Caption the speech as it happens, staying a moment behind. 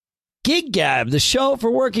Gig Gab, the show for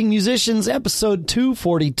working musicians, episode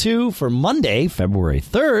 242 for Monday, February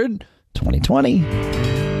 3rd, 2020.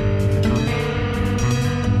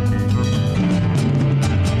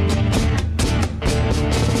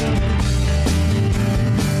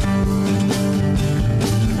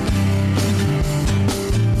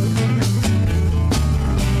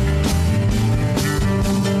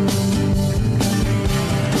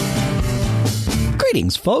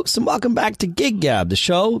 Greetings, folks, and welcome back to Gig Gab, the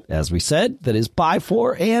show, as we said, that is by,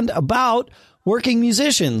 for, and about working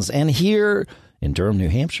musicians. And here in Durham, New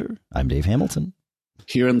Hampshire, I'm Dave Hamilton.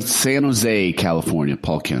 Here in San Jose, California,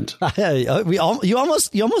 Paul Kent. You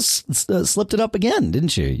almost slipped it up again,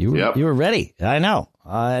 didn't you? You were ready. I know.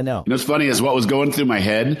 You know what's funny is what was going through my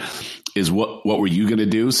head is what were you going to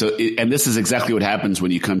do? So, and this is exactly what happens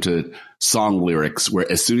when you come to song lyrics, where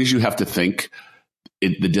as soon as you have to think,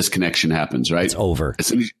 the disconnection happens, right? It's over. As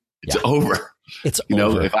soon as it's over. It's you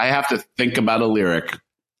over. know, if I have to think about a lyric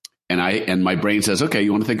and my brain says, okay,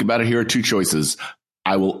 you want to think about it? Here are two choices.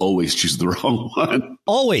 I will always choose the wrong one.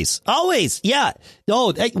 Always. Yeah.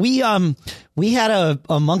 No, we had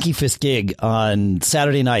a Monkey Fist gig on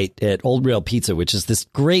Saturday night at Old Rail Pizza, which is this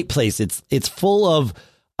great place. It's full of,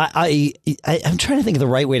 I'm trying to think of the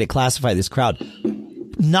right way to classify this crowd.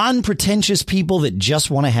 Non-pretentious people that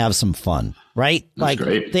just want to have some fun, right? That's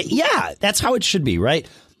great. That's how it should be, right?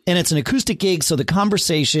 And it's an acoustic gig, so the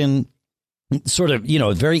conversation sort of,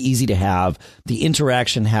 very easy to have. The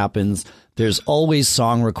interaction happens. There's always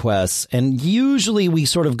song requests, and usually we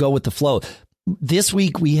sort of go with the flow. This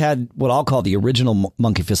week we had what I'll call the original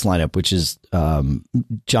Monkey Fist lineup, which is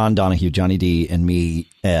John Donahue, Johnny D, and me.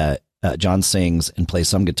 John sings and plays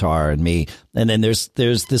some guitar, and me. And then there's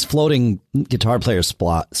this floating guitar player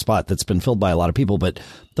spot that's been filled by a lot of people. But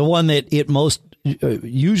the one that it most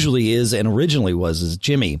usually is and originally is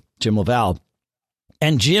Jim LaValle.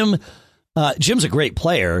 And Jim's a great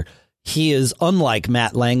player. He is unlike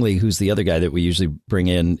Matt Langley, who's the other guy that we usually bring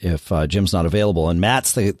in if Jim's not available. And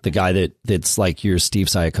Matt's the guy that's like your Steve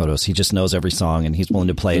Siakotos. He just knows every song and he's willing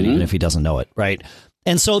to play it even if he doesn't know it. Right.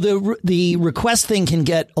 And so the request thing can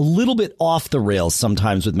get a little bit off the rails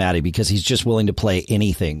sometimes with Matty because he's just willing to play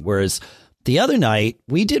anything. Whereas the other night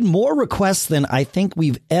we did more requests than I think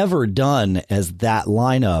we've ever done as that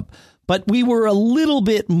lineup. But we were a little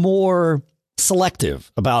bit more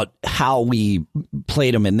selective about how we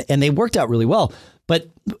played them, and they worked out really well. But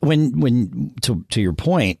when to your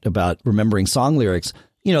point about remembering song lyrics,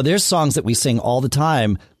 there's songs that we sing all the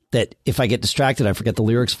time that if I get distracted, I forget the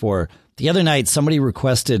lyrics for. The other night, somebody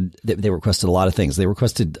requested, they requested a lot of things. They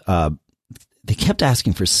requested, they kept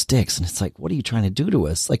asking for sticks. And it's like, what are you trying to do to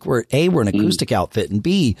us? Like we're an acoustic outfit, and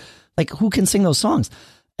B, like who can sing those songs?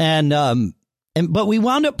 But we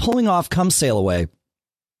wound up pulling off Come Sail Away.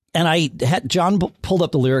 And I had John pulled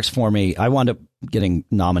up the lyrics for me. I wound up getting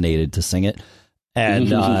nominated to sing it. And,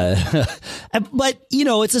 but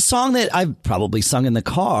it's a song that I've probably sung in the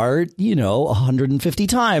car, 150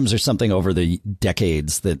 times or something over the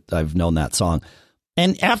decades that I've known that song.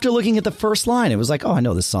 And after looking at the first line, it was like, oh, I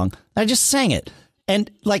know this song. I just sang it.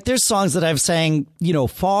 And like, there's songs that I've sang,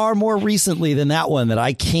 far more recently than that one that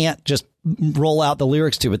I can't just roll out the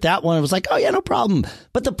lyrics to. But that one, it was like, oh yeah, no problem.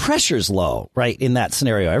 But the pressure's low, right? In that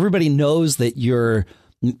scenario, everybody knows that you're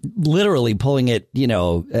literally pulling it,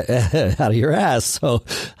 out of your ass. So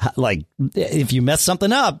like if you mess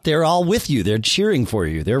something up, they're all with you. They're cheering for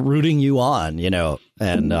you. They're rooting you on,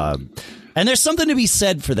 and there's something to be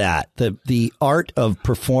said for that. The art of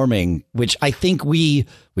performing, which I think we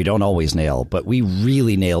don't always nail, but we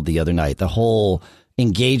really nailed the other night. The whole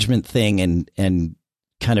engagement thing and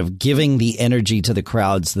kind of giving the energy to the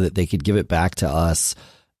crowd so that they could give it back to us.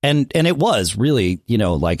 And it was really,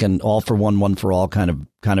 like an all for one for all kind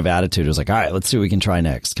of attitude. It was like, all right, let's see what we can try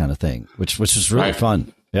next kind of thing, which was really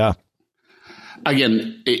fun. Yeah.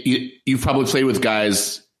 Again, you've probably played with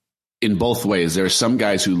guys in both ways. There are some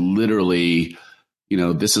guys who literally,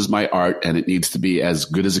 this is my art and it needs to be as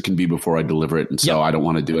good as it can be before I deliver it. And so I don't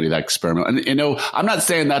want to do any of that experiment. And, I'm not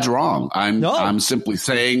saying that's wrong. I'm simply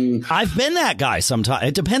saying I've been that guy sometimes.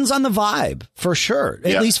 It depends on the vibe for sure.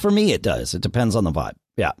 At least for me, it does. It depends on the vibe.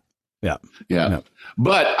 Yeah.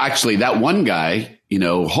 But actually that one guy,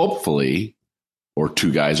 hopefully, or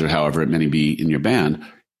two guys or however it may be in your band,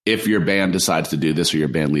 if your band decides to do this or your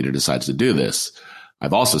band leader decides to do this,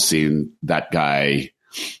 I've also seen that guy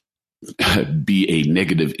be a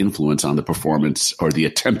negative influence on the performance or the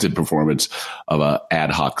attempted performance of a ad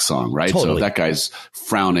hoc song, right? Totally. So if that guy's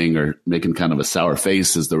frowning or making kind of a sour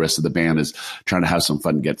face as the rest of the band is trying to have some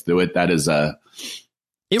fun and get through it, that is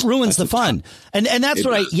it ruins the fun. And that's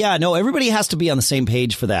what everybody has to be on the same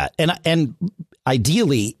page for that. And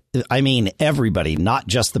ideally I mean, everybody, not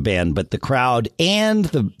just the band, but the crowd and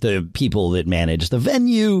the people that manage the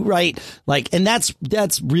venue, right? Like, and that's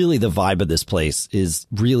really the vibe of this place, is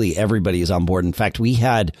really everybody is on board. In fact, we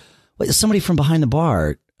had somebody from behind the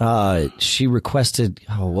bar. She requested,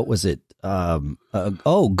 what was it?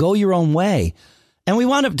 Go Your Own Way. And we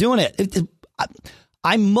wound up doing it.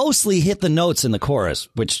 I mostly hit the notes in the chorus,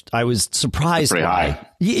 which I was surprised by. High.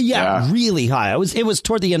 Yeah, really high. It was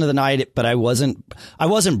toward the end of the night, but I wasn't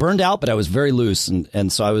burned out, but I was very loose.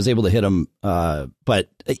 And so I was able to hit them. But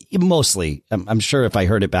mostly, I'm sure if I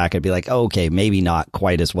heard it back, I'd be like, oh, okay, maybe not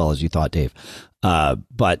quite as well as you thought, Dave.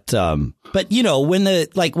 But you know,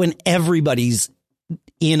 when everybody's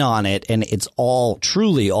in on it and it's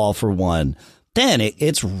truly all for one, then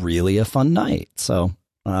it's really a fun night. So.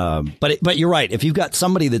 But you're right. If you've got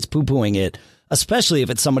somebody that's poo-pooing it, especially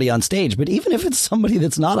if it's somebody on stage, but even if it's somebody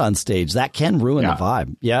that's not on stage, that can ruin the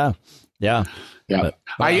vibe. Yeah. But,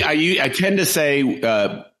 I tend to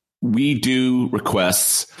say we do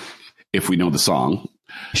requests if we know the song,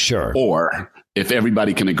 sure, or if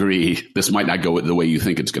everybody can agree this might not go the way you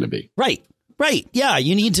think it's going to be. Right. Yeah.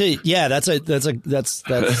 You need to. Yeah. That's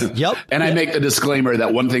yep. And I make the disclaimer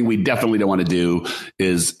that one thing we definitely don't want to do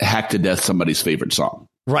is hack to death somebody's favorite song.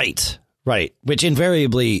 Right. Which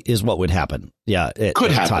invariably is what would happen. Yeah.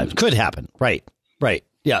 Could happen. Times. Could happen. Right.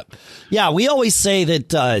 Yeah. We always say that,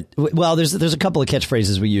 there's a couple of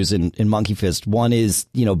catchphrases we use in Monkey Fist. One is,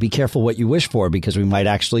 be careful what you wish for, because we might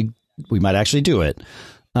actually do it.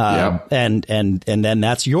 And then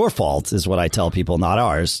that's your fault, is what I tell people, not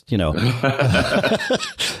ours, and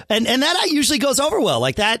that usually goes over well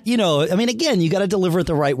like that. I mean, again, you got to deliver it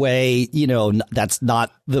the right way. That's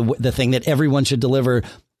not the thing that everyone should deliver.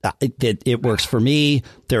 It works for me.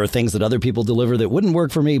 There are things that other people deliver that wouldn't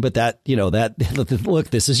work for me, but look,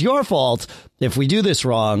 this is your fault. If we do this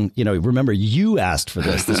wrong, remember, you asked for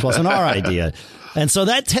this. This wasn't our idea. And so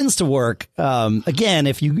that tends to work. Again,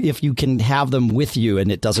 if you can have them with you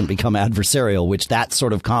and it doesn't become adversarial, which that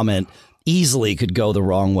sort of comment easily could go the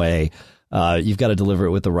wrong way. You've got to deliver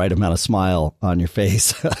it with the right amount of smile on your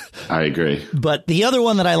face. I agree. But the other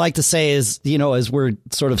one that I like to say is, as we're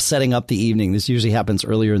sort of setting up the evening, this usually happens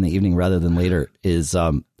earlier in the evening rather than later, is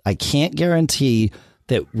I can't guarantee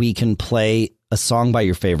that we can play a song by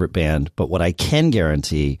your favorite band, but what I can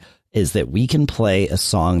guarantee is that we can play a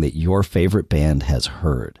song that your favorite band has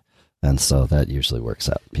heard. And so that usually works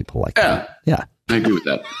out. People like that. Yeah. I agree with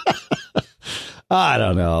that. I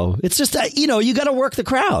don't know. It's just that, you got to work the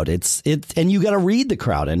crowd. And you got to read the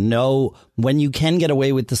crowd and know when you can get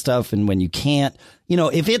away with the stuff and when you can't.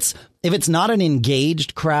 If it's not an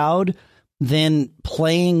engaged crowd, then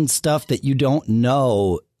playing stuff that you don't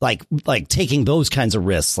know, like taking those kinds of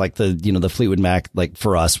risks, like the Fleetwood Mac, like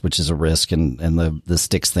for us, which is a risk, and the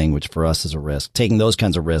Styx thing, which for us is a risk. Taking those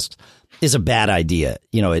kinds of risks is a bad idea.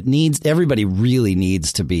 Everybody really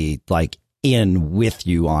needs to be like in with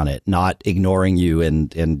you on it, not ignoring you and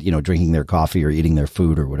drinking their coffee or eating their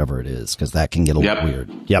food or whatever it is, because that can get a little weird.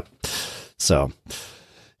 Yep. So,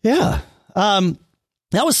 yeah.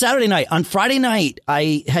 That was Saturday night. On Friday night,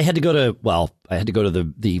 I had to go to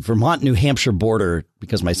the Vermont, New Hampshire border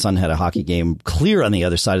because my son had a hockey game clear on the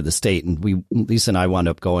other side of the state. And Lisa and I wound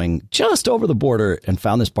up going just over the border and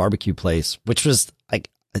found this barbecue place, which was like,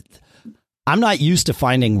 I'm not used to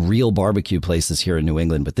finding real barbecue places here in New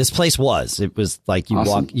England, but this place was. It was like you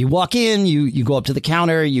walk in, you go up to the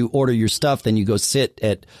counter, you order your stuff, then you go sit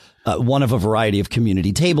at one of a variety of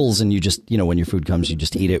community tables, and you just, when your food comes, you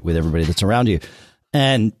just eat it with everybody that's around you.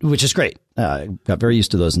 And which is great. Got very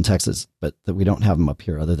used to those in Texas, but we don't have them up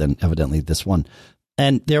here other than evidently this one.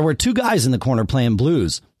 And there were two guys in the corner playing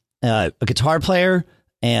blues, a guitar player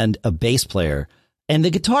and a bass player. And the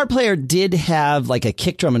guitar player did have like a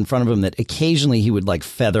kick drum in front of him that occasionally he would like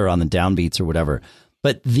feather on the downbeats or whatever.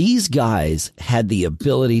 But these guys had the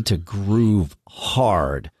ability to groove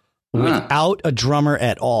hard without a drummer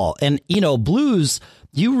at all. And, blues,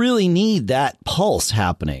 you really need that pulse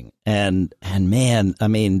happening. And man, I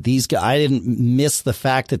mean, these guys, I didn't miss the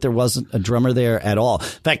fact that there wasn't a drummer there at all. In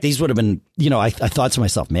fact, these would have been, I thought to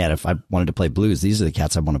myself, man, if I wanted to play blues, these are the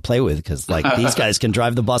cats I want to play with, because like these guys can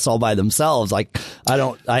drive the bus all by themselves. Like I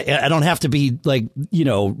don't have to be like,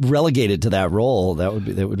 relegated to that role. That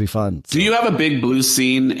would be fun. So. Do you have a big blues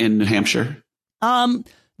scene in New Hampshire?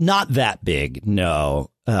 Not that big. No.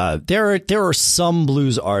 There are some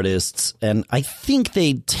blues artists, and I think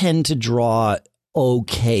they tend to draw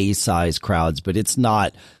okay size crowds, but it's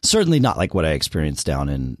certainly not like what I experienced down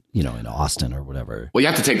in Austin or whatever. Well, you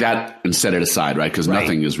have to take that and set it aside, right? Because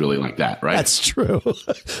nothing is really like that, right? That's true.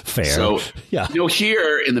 Fair. So,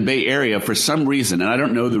 here in the Bay Area, for some reason, and I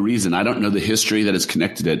don't know the reason, I don't know the history that has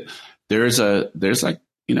connected it. There's a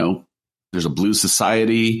blues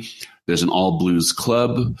society. There's an all blues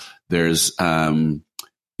club. There's,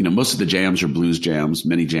 most of the jams are blues jams.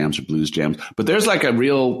 Many jams are blues jams. But there's like a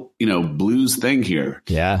real, blues thing here.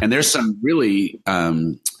 Yeah. And there's some really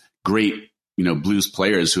great, blues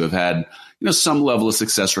players who have had, some level of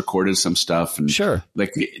success, recorded some stuff. And sure.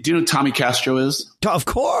 Like, do you know who Tommy Castro is? Of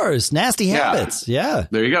course. Nasty Habits. Yeah.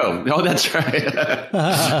 There you go. Oh, that's right.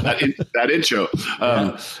 that intro.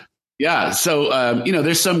 So,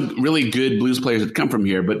 there's some really good blues players that come from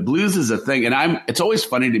here, but blues is a thing. And it's always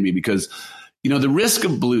funny to me because, the risk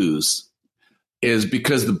of blues is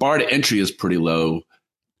because the bar to entry is pretty low.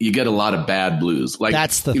 You get a lot of bad blues. Like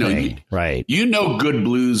that's the thing, right? Good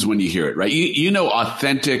blues when you hear it, right?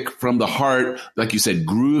 Authentic from the heart, like you said,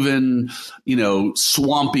 grooving,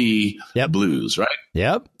 swampy blues, right?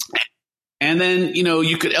 Yep. And then,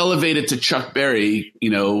 you could elevate it to Chuck Berry,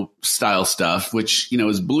 style stuff, which,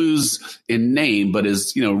 is blues in name, but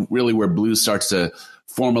is, really where blues starts to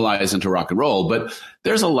formalize into rock and roll. But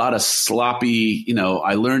there's a lot of sloppy,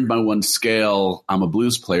 I learned my one scale, I'm a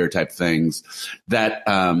blues player type things that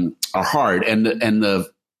are hard. And the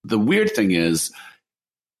weird thing is,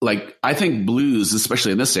 like, I think blues,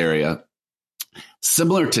 especially in this area,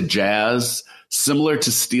 similar to jazz, similar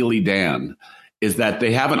to Steely Dan, is that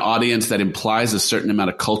they have an audience that implies a certain amount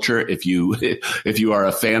of culture if you are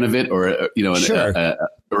a fan of it or sure.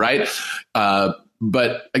 Right.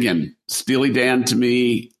 But again, Steely Dan, to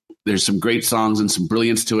me, there's some great songs and some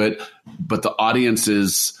brilliance to it, but the audience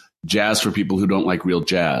is jazz for people who don't like real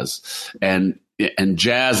jazz, and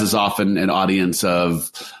jazz is often an audience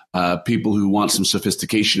of people who want some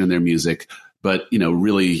sophistication in their music. But,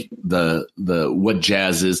 really the what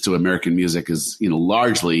jazz is to American music is,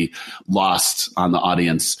 largely lost on the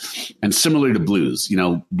audience. And similar to blues,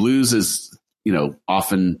 blues is,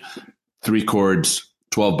 often 3 chords,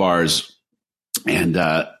 12 bars and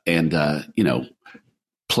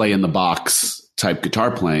play in the box type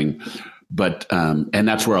guitar playing. But, and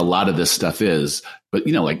that's where a lot of this stuff is. But,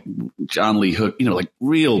 like John Lee Hook, like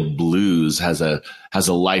real blues has a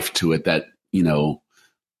life to it that,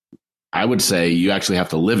 I would say you actually have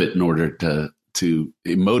to live it in order to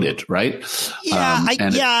emote it, right?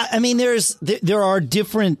 Yeah, I mean, there are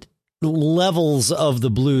different levels of the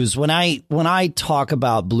blues. When I talk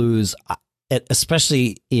about blues,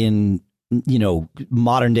 especially in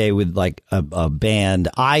modern day with like a band,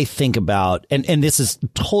 I think about and this is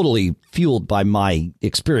totally fueled by my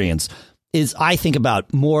experience. Is I think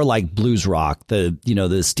about more like blues rock, the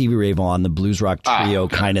Stevie Ray Vaughan, the blues rock trio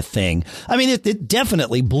kind of thing. I mean, it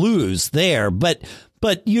definitely blues there, but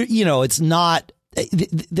it's not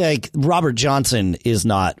like Robert Johnson is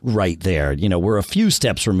not right there. We're a few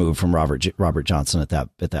steps removed from Robert Johnson at that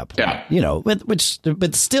point. Yeah.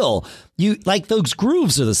 But still, you like those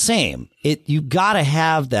grooves are the same. You got to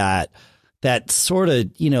have that sort of,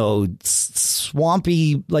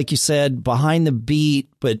 swampy, like you said, behind the beat,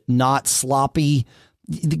 but not sloppy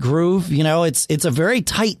the groove. It's a very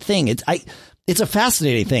tight thing. It's a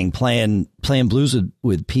fascinating thing playing blues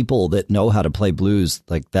with people that know how to play blues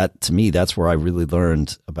like that. To me, that's where I really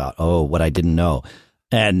learned about, what I didn't know.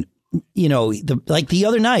 And, the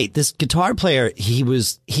other night, this guitar player, he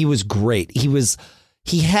was great.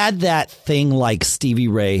 He had that thing like Stevie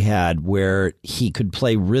Ray had where he could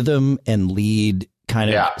play rhythm and lead kind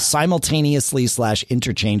of simultaneously /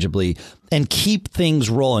 interchangeably and keep things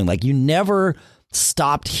rolling. Like you never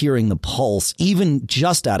stopped hearing the pulse, even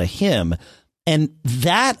just out of him. And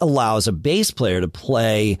that allows a bass player to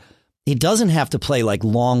play. He doesn't have to play like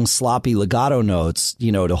long, sloppy legato notes,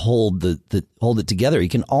 to hold it together. He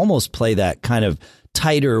can almost play that kind of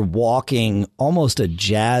tighter walking, almost a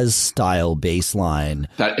jazz style bass line.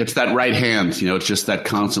 It's that right hand, it's just that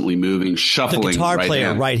constantly moving, shuffling. The guitar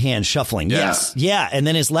player, right hand shuffling. Yeah. Yes. Yeah. And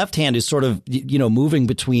then his left hand is sort of, moving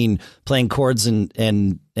between playing chords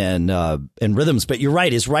and rhythms. But you're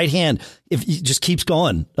right. His right hand, if he just keeps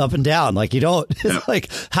going up and down, like you don't, it's like,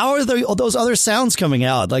 how are those other sounds coming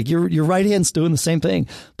out? Like your right hand's doing the same thing.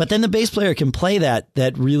 But then the bass player can play that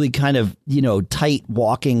really kind of, tight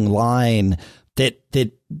walking line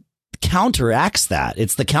that counteracts that.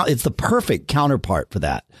 It's the perfect counterpart for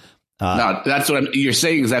that. No, that's what you're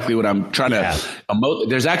saying exactly what I'm trying to emote.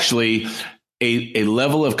 There's actually, a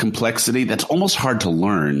level of complexity that's almost hard to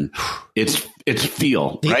learn. It's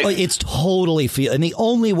feel, right? It's totally feel. And the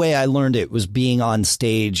only way I learned it was being on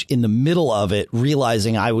stage in the middle of it,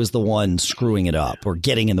 realizing I was the one screwing it up or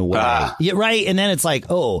getting in the way. Yeah, right. And then it's like,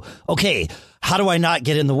 oh, okay, how do I not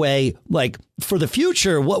get in the way? Like for the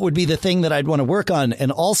future, what would be the thing that I'd want to work on?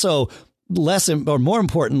 And also more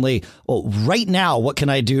importantly, well, right now, what can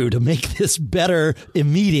I do to make this better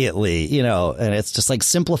immediately? You know, and it's just like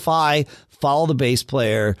simplify, follow the bass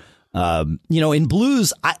player. In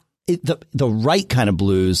blues, the right kind of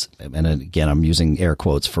blues, and again, I'm using air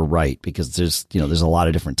quotes for right because there's a lot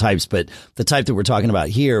of different types, but the type that we're talking about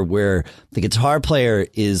here where the guitar player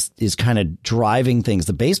is kind of driving things,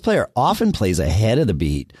 the bass player often plays ahead of the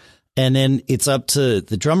beat. And then it's up to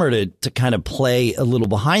the drummer to kind of play a little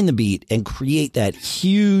behind the beat and create that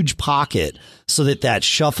huge pocket so that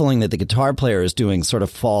shuffling that the guitar player is doing sort of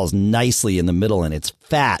falls nicely in the middle, and it's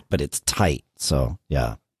fat, but it's tight. So,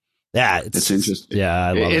 yeah. Yeah, it's interesting. Yeah,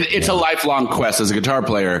 I love it. It's a lifelong quest as a guitar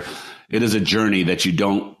player. It is a journey that you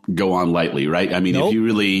don't go on lightly, right? I mean, Nope.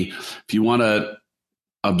 if you want to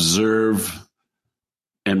observe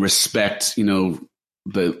and respect,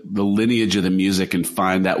 the lineage of the music and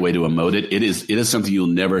find that way to emote it, it is something you'll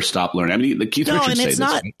never stop learning. I mean, the Keith Richards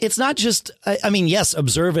and it's not just, I mean, yes,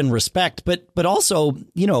 observe and respect, but also,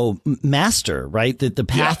 master, right? The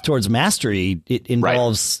path towards mastery, it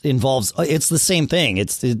involves, it's the same thing.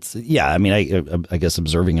 I mean, I guess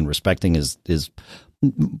observing and respecting is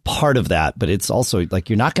part of that, but it's also like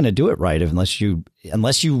you're not going to do it right unless you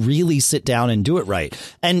really sit down and do it right.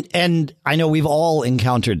 And I know we've all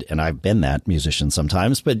encountered, and I've been that musician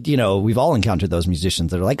sometimes, but we've all encountered those musicians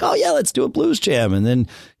that are like, oh yeah, let's do a blues jam, and then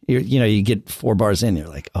you get 4 bars in, you're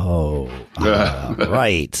like, oh,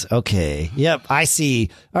 right, okay, yep, I see.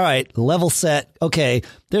 All right, level set. Okay,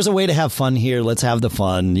 there's a way to have fun here. Let's have the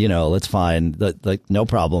fun. Let's find no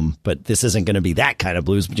problem. But this isn't going to be that kind of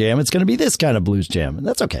blues jam. It's going to be this kind of blues jam, and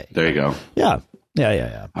that's okay. There you go. Yeah.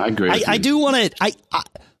 I agree. I do want to.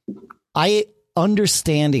 I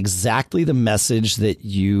understand exactly the message that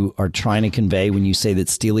you are trying to convey when you say that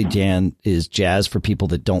Steely Dan is jazz for people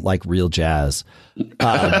that don't like real jazz.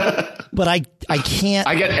 But I can't.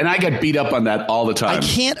 I get beat up on that all the time. I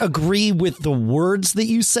can't agree with the words that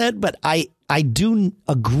you said, but I do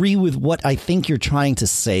agree with what I think you're trying to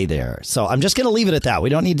say there. So I'm just going to leave it at that. We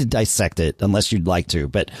don't need to dissect it unless you'd like to.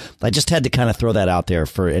 But I just had to kind of throw that out there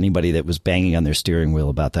for anybody that was banging on their steering wheel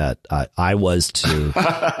about that. I was too.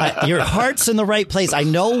 Your heart's in the right place. I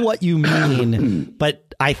know what you mean,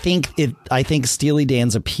 but I think Steely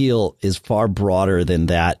Dan's appeal is far broader than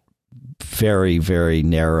that very, very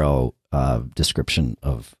narrow description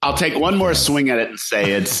of. I'll take one more swing at it and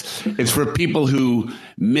say it's for people who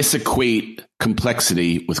misequate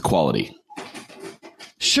complexity with quality.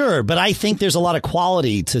 Sure, but I think there's a lot of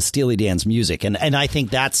quality to Steely Dan's music, and I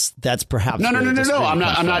think that's perhaps no.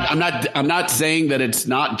 I'm not saying that it's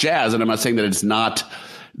not jazz, and I'm not saying that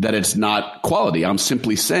it's not quality. I'm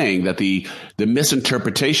simply saying that the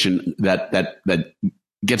misinterpretation that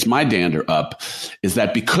gets my dander up is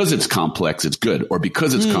that because it's complex, it's good, or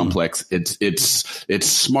because it's complex, it's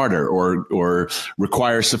smarter, or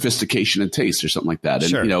requires sophistication and taste, or something like that.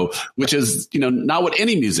 And sure. Which is not what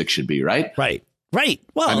any music should be, right? Right.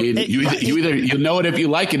 Well, I mean, you know it if you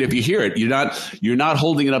like it, if you hear it. You're not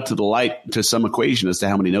holding it up to the light to some equation as to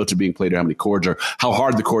how many notes are being played, or how many chords, or how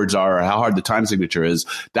hard the chords are, or how hard the time signature is.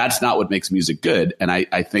 That's not what makes music good. And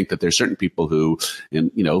I think that there's certain people who,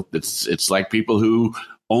 it's like people who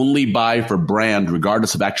only buy for brand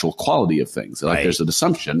regardless of actual quality of things. Like there's an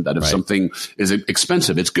assumption that if something is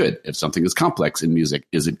expensive, it's good. If something is complex in music,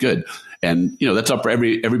 is it good? And that's up for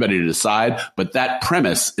everybody to decide. But that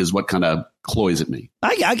premise is what kind of cloys at me.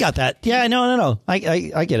 I got that. Yeah, no. I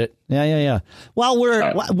get it. Yeah. While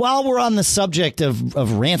we're on the subject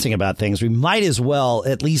of ranting about things, we might as well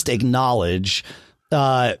at least acknowledge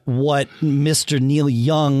what Mr. Neil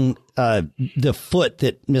Young, the foot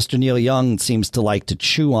that Mr. Neil Young seems to like to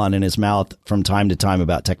chew on in his mouth from time to time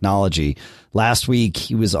about technology. Last week,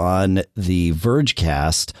 he was on the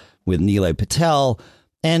Vergecast with Nilay Patel,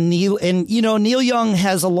 and Neil Young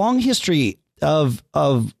has a long history of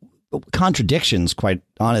contradictions, quite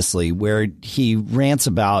honestly, where he rants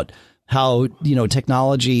about how,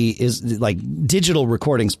 technology is like digital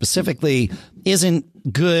recording specifically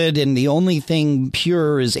isn't good. And the only thing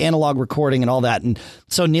pure is analog recording and all that. And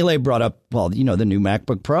so Nilay brought up, the new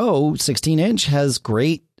MacBook Pro 16-inch has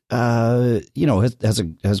great,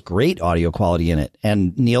 has great audio quality in it.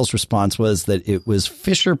 And Neil's response was that it was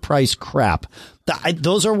Fisher Price crap.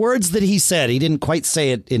 Those are words that he said. He didn't quite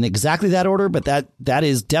say it in exactly that order, but that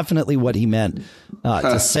is definitely what he meant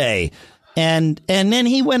to say. And then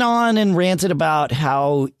he went on and ranted about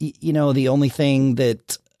how, the only thing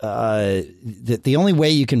that the only way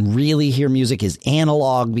you can really hear music is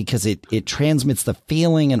analog because it transmits the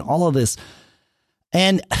feeling and all of this.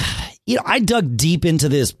 And, I dug deep into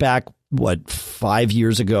this back, 5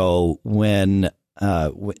 years ago when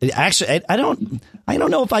actually I don't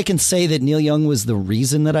know if I can say that Neil Young was the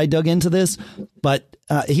reason that I dug into this, but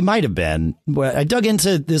he might have been. I dug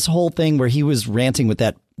into this whole thing where he was ranting with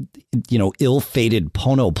that, ill-fated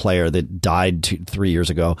Pono player that died 3 years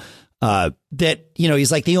ago. That,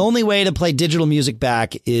 he's like, the only way to play digital music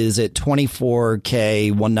back is at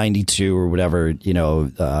 24K, 192 or whatever,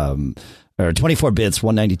 or 24 bits,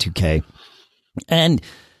 192K. And,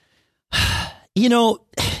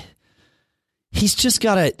 he's just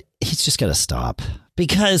gotta stop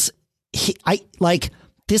because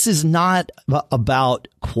this is not about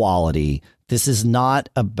quality. This is not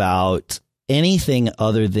about anything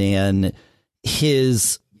other than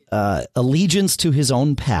his allegiance to his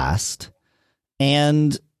own past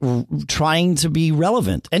and trying to be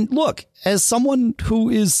relevant. And look, as someone who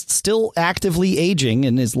is still actively aging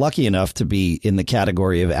and is lucky enough to be in the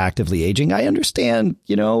category of actively aging, I understand,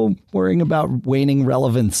 worrying about waning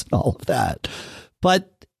relevance and all of that.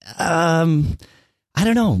 But I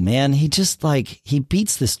don't know, man. He just he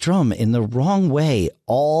beats this drum in the wrong way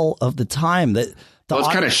all of the time. It's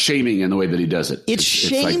kind of shaming in the way that he does it. It's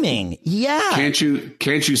shaming. Yeah. Can't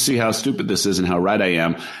you see how stupid this is and how right I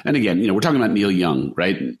am? And again, we're talking about Neil Young,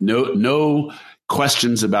 right? No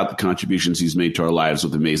questions about the contributions he's made to our lives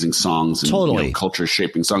with amazing songs and culture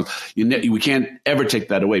shaping songs. We can't ever take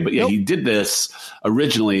that away. But yeah, He did this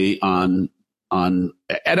originally on, and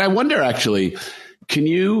I wonder actually, can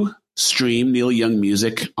you stream Neil Young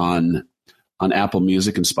music on Apple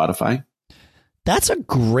Music and Spotify? That's a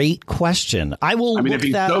great question.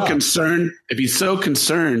 If he's so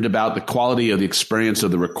concerned about the quality of the experience of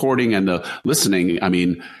the recording and the listening,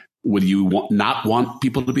 would you not want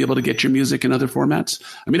people to be able to get your music in other formats?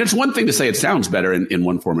 It's one thing to say it sounds better in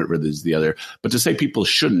one format versus the other, but to say people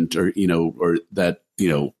shouldn't, or that.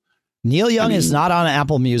 Neil Young is not on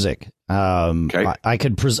Apple Music. Okay. I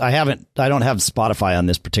don't have Spotify on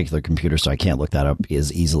this particular computer, so I can't look that up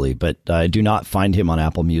as easily, but I do not find him on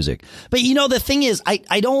Apple Music. But the thing is,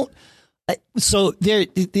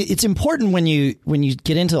 it's important when you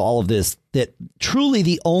get into all of this, that truly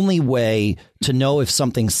the only way to know if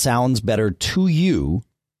something sounds better to you,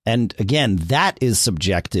 and again, that is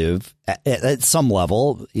subjective at some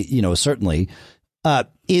level, certainly,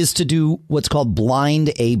 is to do what's called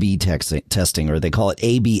blind A/B testing, or they call it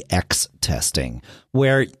ABX testing,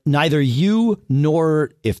 where neither you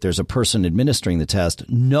nor, if there's a person administering the test,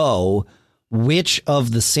 know which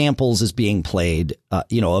of the samples is being played,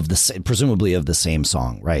 presumably of the same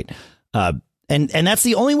song, right? And that's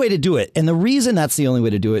the only way to do it. And the reason that's the only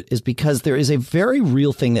way to do it is because there is a very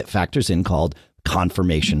real thing that factors in called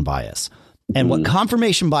confirmation bias. And what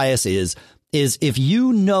confirmation bias is if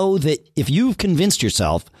if you've convinced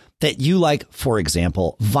yourself that you like, for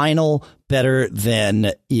example, vinyl better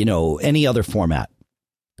than, any other format,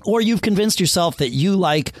 or you've convinced yourself that you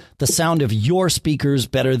like the sound of your speakers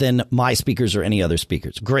better than my speakers or any other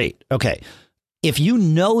speakers. Great. Okay. If you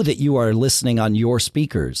know that you are listening on your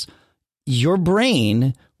speakers, your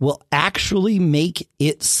brain will actually make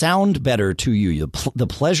it sound better to you. The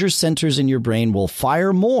pleasure centers in your brain will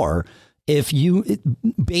fire more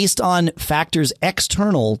based on factors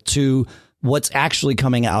external to what's actually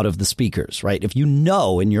coming out of the speakers, right? If you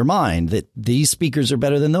know in your mind that these speakers are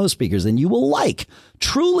better than those speakers, then you will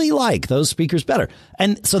truly like those speakers better.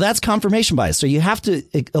 And so that's confirmation bias. So you have to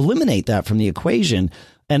eliminate that from the equation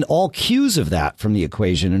and all cues of that from the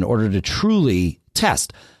equation in order to truly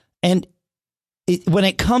test. And when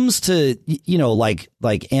it comes to,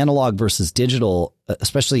 like analog versus digital,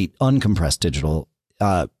 especially uncompressed digital,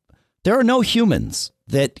 there are no humans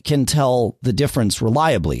that can tell the difference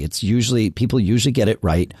reliably. People usually get it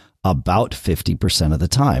right about 50% of the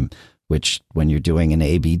time, which when you're doing an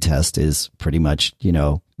A/B test is pretty much,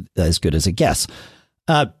 as good as a guess.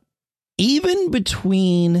 Even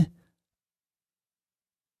between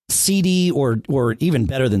CD or even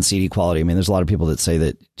better than CD quality. There's a lot of people that say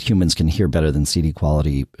that humans can hear better than CD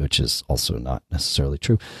quality, which is also not necessarily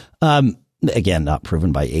true. Again, not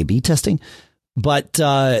proven by A/B testing, but,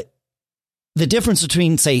 the difference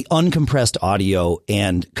between, say, uncompressed audio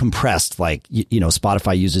and compressed, like,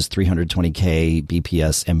 Spotify uses 320K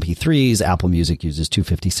BPS MP3s. Apple Music uses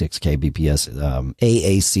 256K BPS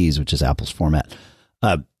AACs, which is Apple's format.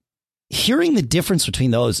 Hearing the difference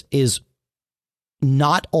between those is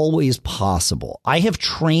not always possible. I have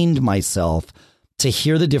trained myself to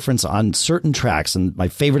hear the difference on certain tracks. And my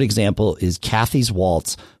favorite example is Kathy's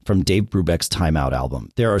Waltz from Dave Brubeck's Time Out album.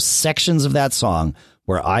 There are sections of that song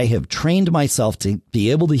where I have trained myself to be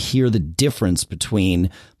able to hear the difference between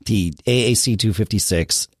the AAC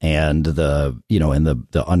 256 and the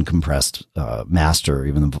uncompressed master,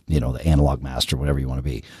 even the analog master, whatever you want to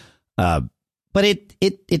be. But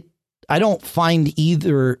I don't find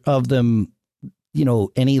either of them,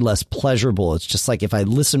 any less pleasurable. It's just like if I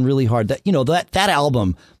listen really hard, that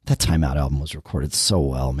album, that Time Out album was recorded so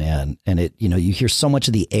well, man. And you hear so much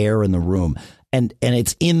of the air in the room, and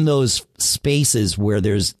it's in those spaces where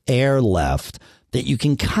there's air left that you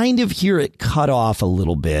can kind of hear it cut off a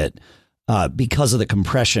little bit because of the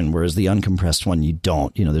compression, whereas the uncompressed one, you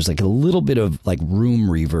don't. There's like a little bit of like room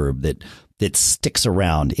reverb that sticks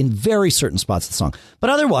around in very certain spots of the song. But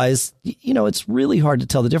otherwise, it's really hard to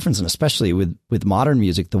tell the difference. And especially with modern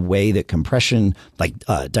music, the way that compression, like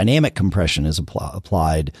dynamic compression is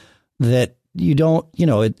applied, that you don't,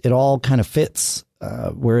 it all kind of fits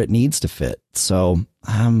where it needs to fit. So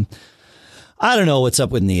I don't know what's up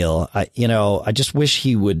with Neil. I just wish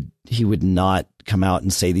he would not come out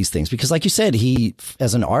and say these things, because like you said, he,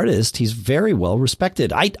 as an artist, he's very well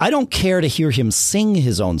respected. I don't care to hear him sing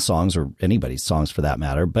his own songs, or anybody's songs for that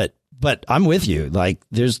matter. But I'm with you. Like,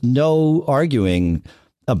 there's no arguing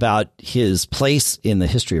about his place in the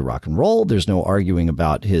history of rock and roll. There's no arguing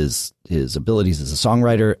about his abilities as a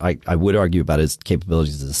songwriter. I would argue about his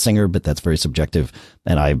capabilities as a singer, but that's very subjective.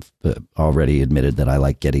 And I've already admitted that I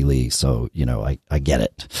like Geddy Lee. So, I get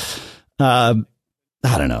it. I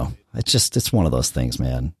don't know. It's one of those things,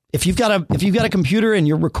 man. If you've got a computer and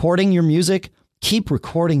you're recording your music, keep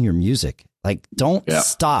recording your music. Like, don't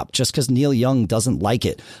stop just because Neil Young doesn't like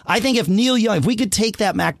it. I think if we could take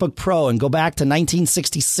that MacBook Pro and go back to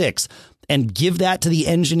 1966 and give that to the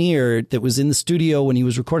engineer that was in the studio when he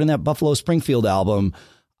was recording that Buffalo Springfield album,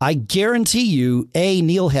 I guarantee you, A,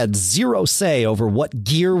 Neil had zero say over what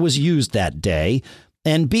gear was used that day.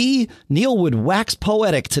 And B, Neil would wax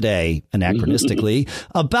poetic today, anachronistically,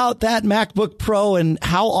 about that MacBook Pro and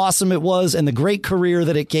how awesome it was and the great career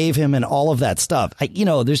that it gave him and all of that stuff.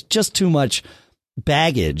 There's just too much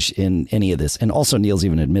baggage in any of this. And also, Neil's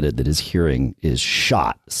even admitted that his hearing is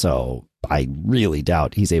shot. So I really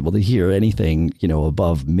doubt he's able to hear anything,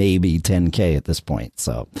 above maybe 10K at this point.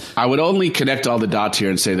 So I would only connect all the dots here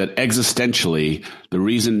and say that existentially, the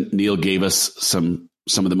reason Neil gave us some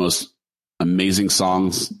of the most amazing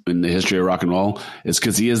songs in the history of rock and roll is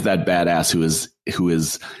because he is that badass who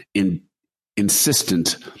is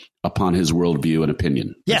insistent upon his worldview and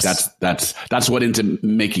opinion. Yes, that's what into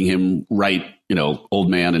making him write, Old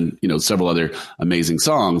Man and several other amazing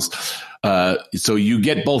songs. So you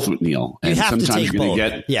get both with Neil, and sometimes you're going to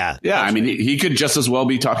get yeah. I mean, he could just as well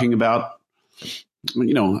be talking about,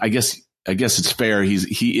 I guess it's fair.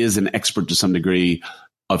 He is an expert to some degree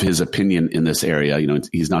of his opinion in this area.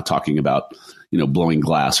 He's not talking about, blowing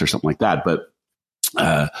glass or something like that. But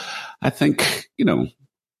I think,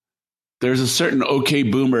 there's a certain okay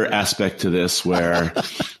boomer aspect to this where,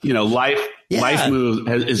 life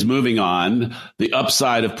is moving on. The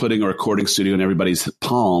upside of putting a recording studio in everybody's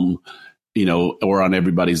palm, or on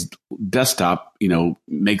everybody's desktop,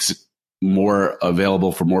 makes it more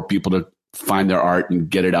available for more people to find their art and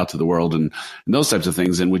get it out to the world and those types of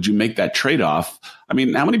things. And would you make that trade-off? I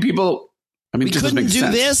mean, how many people, we couldn't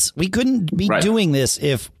do this. We couldn't be doing this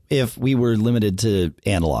if we were limited to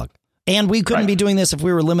analog, and we couldn't be doing this if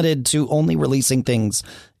we were limited to only releasing things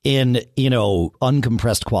in,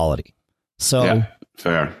 uncompressed quality. So yeah,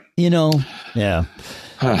 fair, yeah.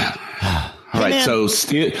 All right, man. So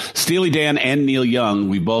Steely Dan and Neil Young,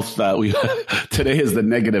 we both today is the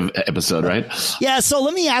negative episode, right? Yeah. So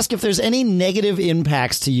let me ask if there's any negative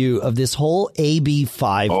impacts to you of this whole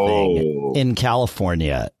AB5 thing in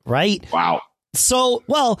California, right? Wow. So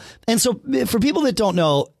for people that don't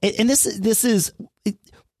know, and this is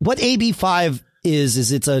what AB5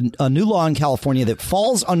 is it's a new law in California that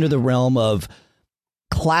falls under the realm of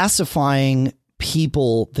classifying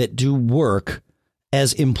people that do work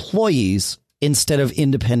as employees instead of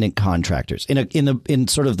independent contractors. In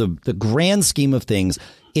sort of the grand scheme of things,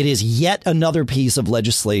 it is yet another piece of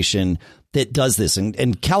legislation that does this.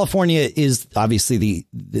 And California is obviously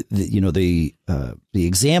the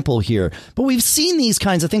example here, but we've seen these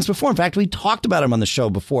kinds of things before. In fact, we talked about them on the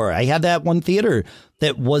show before. I had that one theater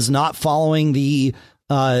that was not following the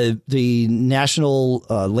National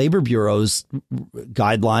Labor Bureau's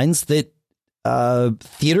guidelines that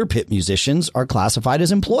theater pit musicians are classified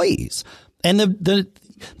as employees. And the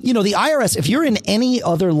IRS, if you're in any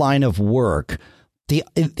other line of work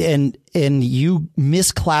and you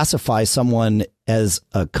misclassify someone as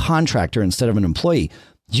a contractor instead of an employee,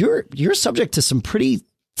 you're subject to some pretty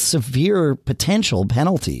severe potential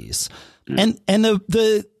penalties. And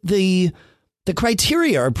the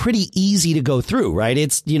criteria are pretty easy to go through, right?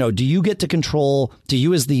 It's, do you get to control, do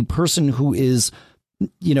you as the person who is,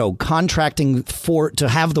 contracting to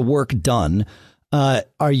have the work done,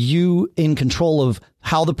 are you in control of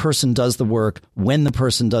how the person does the work, when the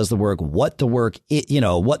person does the work, what the work,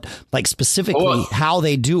 what, like, specifically how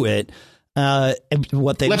they do it,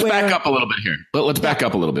 what they Let's wear. back up a little bit here. Let's back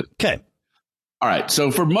up a little bit. Okay. All right. So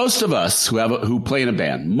for most of us who play in a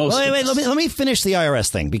band, let me finish the IRS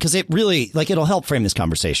thing, because it really, it'll help frame this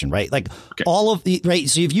conversation, right? Like, okay. All of the, right.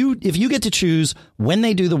 So if you get to choose when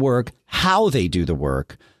they do the work, how they do the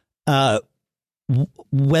work,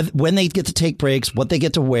 when they get to take breaks, what they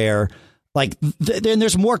get to wear, then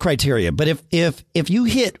there's more criteria. But if you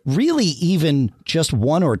hit really even just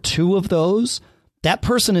one or two of those, that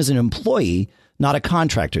person is an employee, not a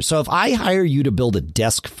contractor. So if I hire you to build a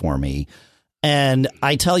desk for me, and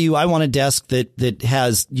I tell you I want a desk that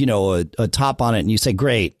has, a top on it, and you say,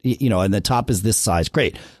 great, and the top is this size,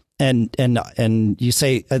 great. And you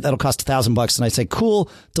say that'll cost $1,000, and I say,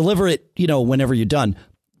 cool, deliver it, whenever you're done.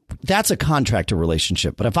 That's a contractor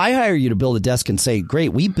relationship. But if I hire you to build a desk and say, great,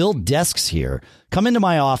 we build desks here, come into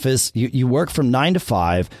my office, you work from 9 to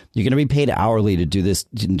 5, you're going to be paid hourly to do this,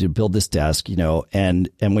 to build this desk, and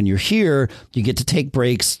when you're here, you get to take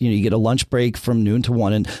breaks, you get a lunch break from noon to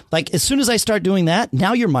 1. And as soon as I start doing that,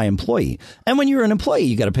 now you're my employee. And when you're an employee,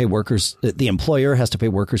 you got to pay the employer has to pay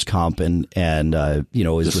workers' comp and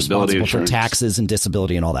is responsible for taxes and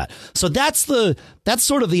disability and all that. So that's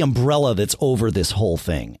sort of the umbrella that's over this whole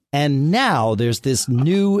thing. And now there's this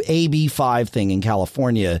new AB5 thing in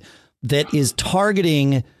California that is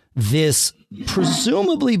targeting this,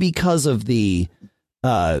 presumably because of the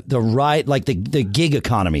ride, the gig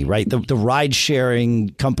economy, right? The ride sharing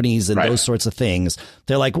companies and those sorts of things.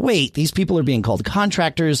 They're like, wait, these people are being called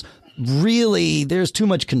contractors. Really, there's too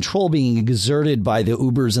much control being exerted by the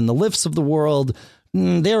Ubers and the Lyfts of the world.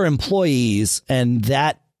 They're employees, and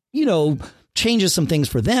that, changes some things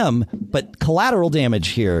for them, but collateral damage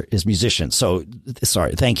here is musicians. So,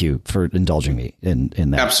 sorry, thank you for indulging me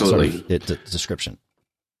in that absolutely description.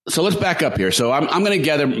 So let's back up here. So I'm going to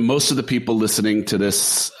gather most of the people listening to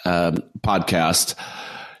this podcast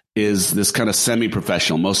is this kind of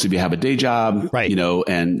semi-professional. Most of you have a day job, right?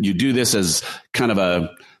 And you do this as kind of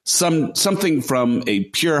something from a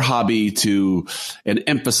pure hobby to an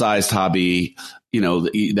emphasized hobby. That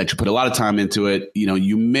you put a lot of time into it.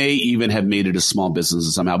 You may even have made it a small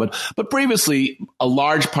business somehow, but previously a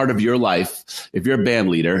large part of your life, if you're a band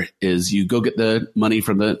leader, is you go get the money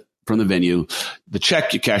from the venue, the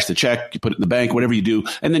check, you cash the check, you put it in the bank, whatever you do,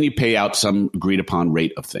 and then you pay out some agreed upon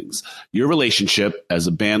rate of things. Your relationship as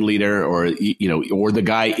a band leader or the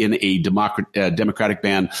guy in a democratic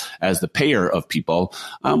band as the payer of people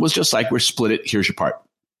was just like, we're split it. Here's your part.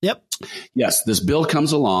 Yep. Yes, this bill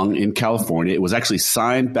comes along in California. It was actually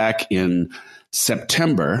signed back in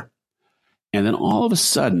September. And then all of a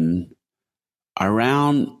sudden,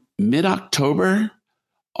 around mid-October,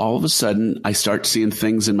 all of a sudden, I start seeing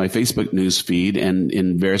things in my Facebook news feed and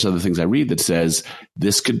in various other things I read that says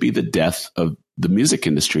this could be the death of the music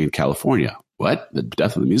industry in California. What? The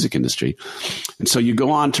death of the music industry. And so you go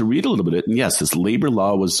on to read a little bit. And yes, this labor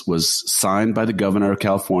law was signed by the governor of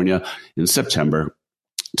California in September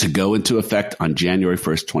to go into effect on January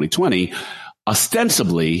 1st, 2020.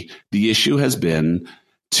 Ostensibly, the issue has been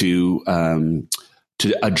to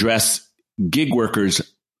address gig workers.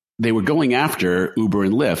 They were going after Uber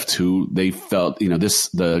and Lyft, who they felt,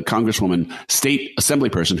 the Congresswoman, state assembly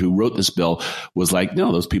person who wrote this bill was like,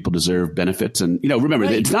 no, those people deserve benefits. And, remember,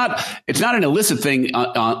 right. It's not an illicit thing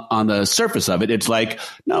on the surface of it. It's like,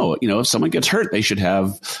 no, if someone gets hurt, they should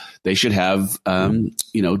have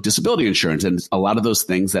disability insurance and a lot of those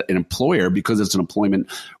things that an employer, because it's an employment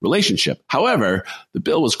relationship. However, the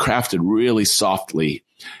bill was crafted really softly.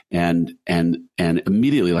 And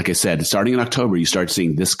immediately, like I said, starting in October, you start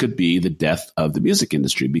seeing this could be the death of the music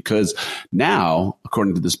industry, because now,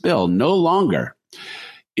 according to this bill, no longer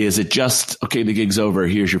is it just, okay, the gig's over.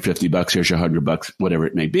 Here's your $50. Here's your $100, whatever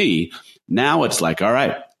it may be. Now it's like, all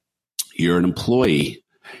right, you're an employee.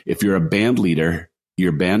 If you're a band leader,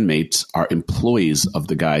 your bandmates are employees of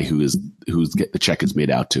the guy who's the check is made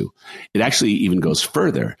out to. It actually even goes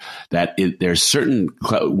further that there's certain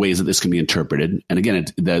ways that this can be interpreted. And again,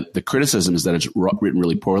 the criticism is that it's written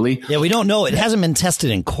really poorly. Yeah, we don't know. It hasn't been tested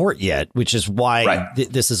in court yet, which is why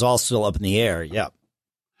this is all still up in the air. Yeah.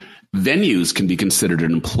 venues can be considered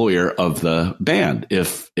an employer of the band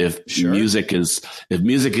if music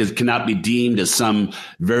cannot be deemed as some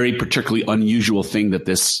very particularly unusual thing that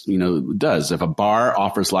this does. If a bar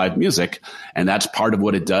offers live music and that's part of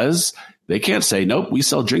what it does, they can't say, nope, we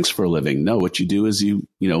sell drinks for a living. No, what you do is you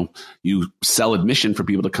sell admission for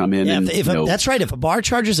people to come in. Yeah, that's right. If a bar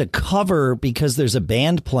charges a cover because there's a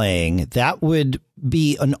band playing, that would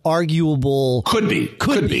be an arguable could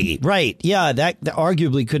be right. Yeah, that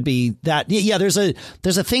arguably could be that. Yeah, there's a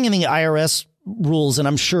thing in the IRS rules, and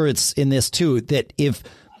I'm sure it's in this too, that if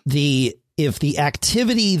the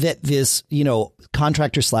activity that this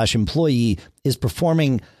contractor / employee is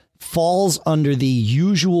performing falls under the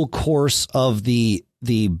usual course of the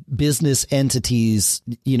business entity's,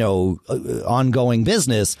 ongoing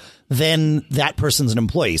business, then that person's an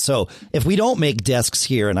employee. So if we don't make desks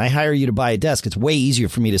here and I hire you to buy a desk, it's way easier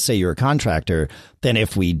for me to say you're a contractor than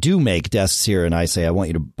if we do make desks here and I say, I want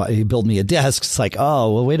you to build me a desk. It's like,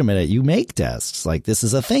 oh, well, wait a minute. You make desks. Like, this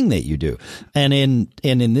is a thing that you do. And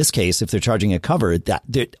in this case, if they're charging a cover, that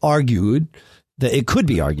it could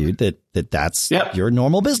be argued that that's your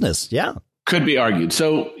normal business. Yeah. Could be argued.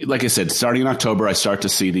 So, like I said, starting in October, I start to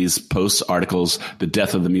see these posts, articles, the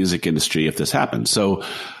death of the music industry if this happens. So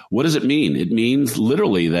what does it mean? It means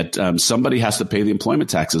literally that somebody has to pay the employment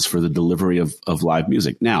taxes for the delivery of live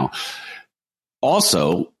music. Now,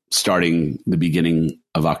 also starting the beginning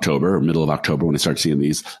of October or middle of October, when I start seeing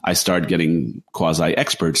these, I start getting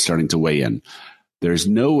quasi-experts starting to weigh in. There's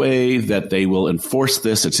no way that they will enforce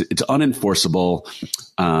this. It's unenforceable.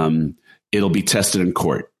 It'll be tested in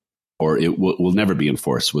court, or it will never be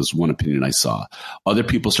enforced, was one opinion I saw. Other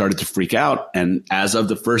people started to freak out. And as of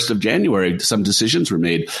the 1st of January, some decisions were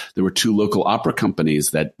made. There were 2 local opera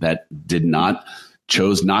companies that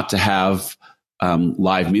chose not to have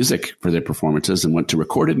live music for their performances and went to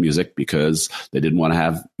recorded music because they didn't want to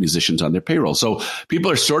have musicians on their payroll. So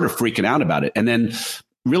people are sort of freaking out about it. And then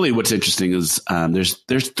really what's interesting is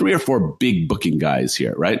there's 3 or 4 big booking guys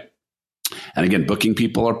here, right? And again, booking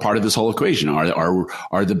people are part of this whole equation.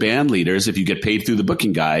 Are the band leaders, if you get paid through the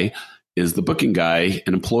booking guy, is the booking guy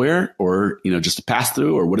an employer or just a pass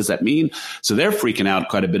through, or what does that mean? So they're freaking out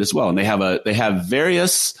quite a bit as well. And they have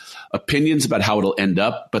various opinions about how it'll end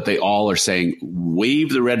up, but they all are saying,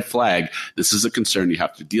 wave the red flag. This is a concern you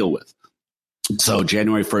have to deal with. So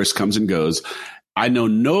January 1st comes and goes. I know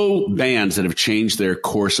no bands that have changed their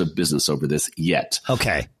course of business over this yet.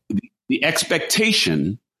 Okay. The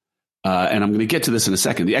expectation, and I'm going to get to this in a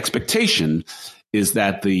second, the expectation is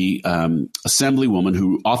that the assemblywoman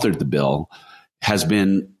who authored the bill has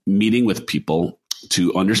been meeting with people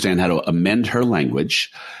to understand how to amend her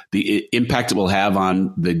language, the impact it will have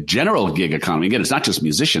on the general gig economy. Again, it's not just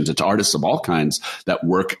musicians, it's artists of all kinds that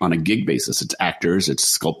work on a gig basis. It's actors, it's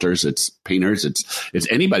sculptors, it's painters,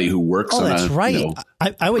 it's anybody who works on that's right.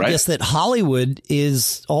 I would guess that Hollywood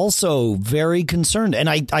is also very concerned. And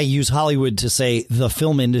I use Hollywood to say the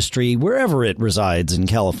film industry, wherever it resides in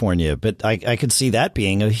California. But I could see that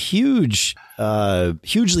being a hugely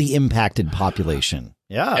impacted population.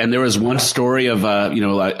 Yeah. And there was one story of,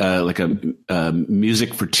 like a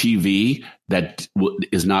music for TV that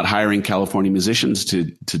is not hiring California musicians to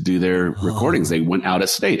do their recordings. They went out of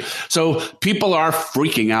state. So people are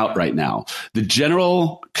freaking out right now. The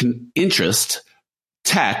general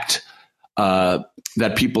tact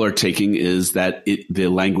that people are taking is that the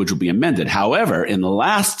language will be amended. However, in the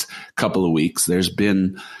last couple of weeks, there's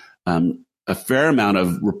been a fair amount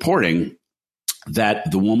of reporting that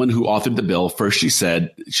the woman who authored the bill, first she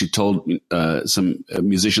told some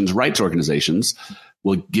musicians' rights organizations,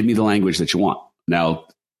 well, give me the language that you want. Now,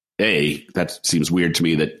 that seems weird to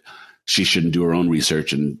me that she shouldn't do her own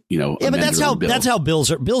research and, Yeah, but that's how bills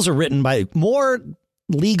are written by more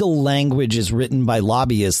legal language is written by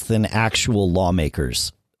lobbyists than actual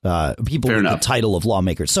lawmakers. People with the title of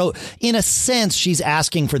lawmakers. So in a sense, she's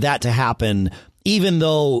asking for that to happen, even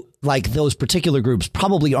though like those particular groups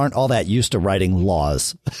probably aren't all that used to writing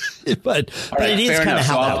laws. but it is kind of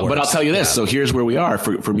how that works. But I'll tell you this. Yeah. So here's where we are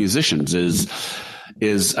for musicians is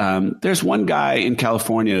there's one guy in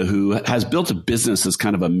California who has built a business as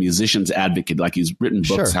kind of a musician's advocate. Like he's written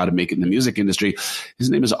books how to make it in the music industry. His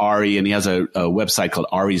name is Ari, and he has a website called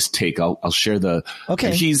Ari's Take. I'll share and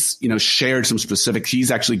he's, shared some specifics. He's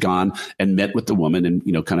actually gone and met with the woman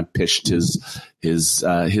and, kind of pitched his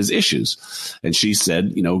issues. And she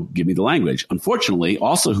said, give me the language. Unfortunately,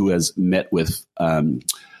 also who has met with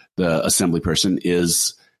the assembly person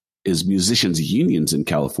is musicians unions in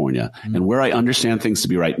California. Mm-hmm. And where I understand things to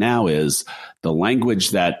be right now is the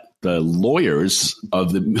language that the lawyers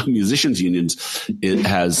of the musicians unions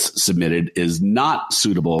has submitted is not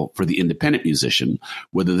suitable for the independent musician.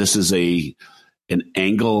 Whether this is an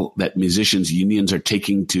angle that musicians unions are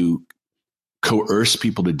taking to coerce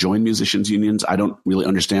people to join musicians unions, I don't really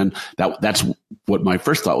understand that. That's what my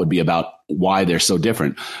first thought would be about why they're so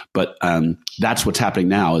different. But that's what's happening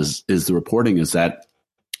now is the reporting is that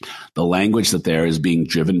the language that there is being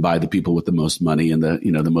driven by the people with the most money and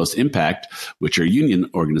the most impact, which are union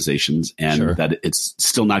organizations, and that it's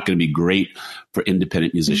still not going to be great for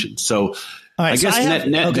independent musicians. So I guess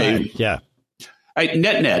net, Dave,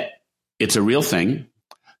 net, it's a real thing.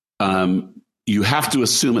 You have to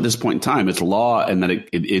assume at this point in time it's law, and that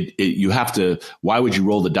you have to. Why would you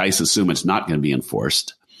roll the dice, assume it's not going to be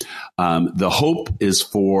enforced? The hope is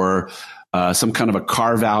for some kind of a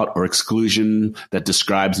carve out or exclusion that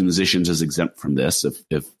describes musicians as exempt from this.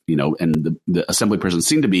 If and the assembly persons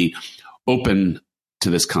seem to be open to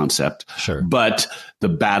this concept. Sure. But the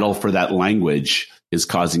battle for that language is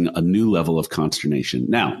causing a new level of consternation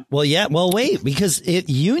now. Wait, because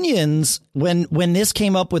unions, when this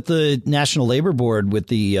came up with the National Labor Board with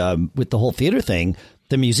the whole theater thing,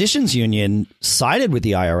 the musicians union sided with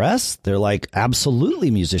the IRS. They're like,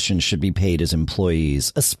 absolutely, musicians should be paid as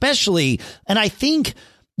employees, especially. And I think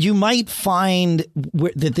you might find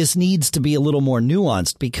that this needs to be a little more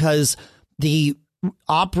nuanced, because the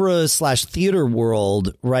opera/theater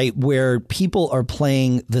world, right, where people are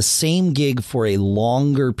playing the same gig for a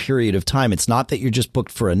longer period of time. It's not that you're just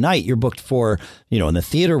booked for a night. You're booked for, in the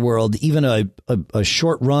theater world, even a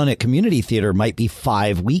short run at community theater might be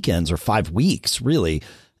 5 weekends or 5 weeks, really.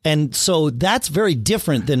 And so that's very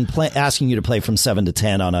different than asking you to play from 7 to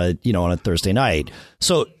 10 on a Thursday night.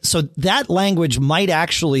 So that language might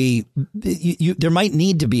actually, there might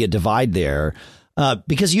need to be a divide there.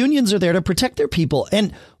 Because unions are there to protect their people.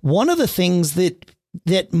 And one of the things that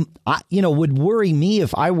would worry me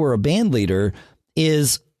if I were a band leader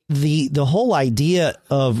is the whole idea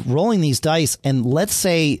of rolling these dice. And let's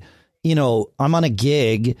say, I'm on a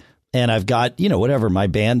gig and I've got, my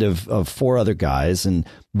band of 4 other guys, and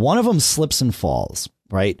one of them slips and falls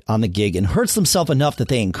right on the gig and hurts themselves enough that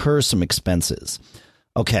they incur some expenses.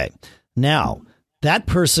 OK, now that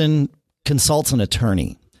person consults an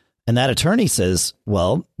attorney. And that attorney says,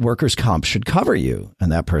 well, workers' comp should cover you.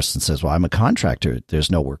 And that person says, well, I'm a contractor.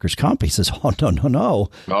 There's no workers' comp. He says, oh, no.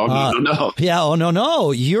 Oh, no. Yeah. Oh,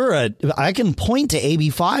 no. I can point to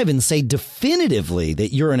AB5 and say definitively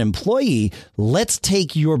that you're an employee. Let's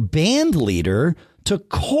take your band leader to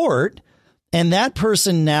court. And that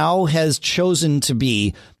person now has chosen to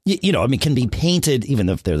be, can be painted, even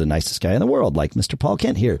if they're the nicest guy in the world, like Mr. Paul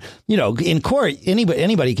Kent here. In court,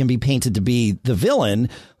 anybody can be painted to be the villain.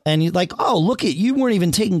 And you're like, oh, look at, you weren't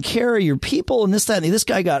even taking care of your people, and this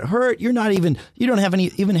guy got hurt. You don't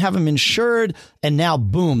even have him insured. And now,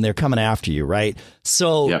 boom, they're coming after you. Right.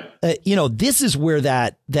 So, this is where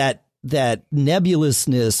that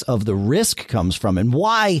nebulousness of the risk comes from, and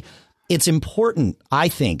why it's important, I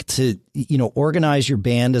think, to, organize your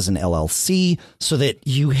band as an LLC so that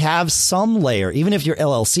you have some layer, even if your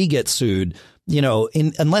LLC gets sued,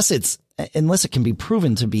 unless it can be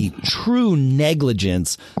proven to be true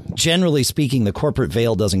negligence. Generally speaking, the corporate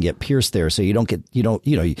veil doesn't get pierced there. So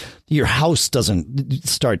your house doesn't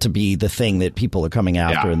start to be the thing that people are coming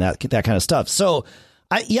after and that kind of stuff. So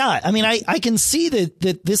I can see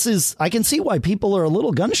that I can see why people are a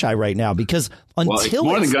little gun shy right now, because it's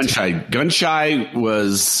more than gun shy. Gun shy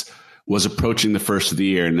was approaching the first of the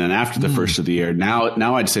year. And then after the first of the year,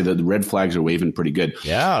 now I'd say that the red flags are waving pretty good.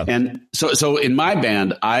 Yeah. And so in my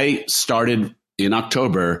band, I started in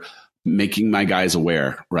October making my guys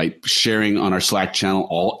aware, right? Sharing on our Slack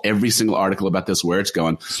channel every single article about this, where it's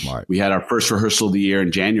going. Smart. We had our first rehearsal of the year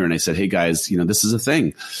in January, and I said, hey guys, this is a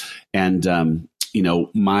thing. And,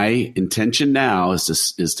 my intention now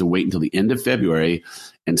is to wait until the end of February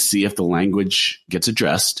and see if the language gets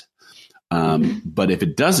addressed. But if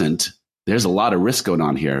it doesn't, there's a lot of risk going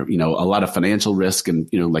on here, a lot of financial risk. And,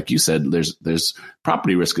 like you said, there's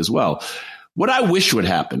property risk as well. What I wish would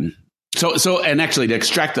happen. So, and actually to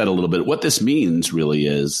extract that a little bit, what this means really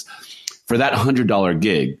is for that $100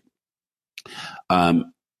 gig.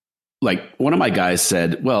 Like one of my guys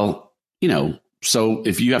said, well, so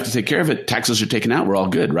if you have to take care of it, taxes are taken out. We're all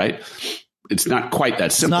good, right? It's not quite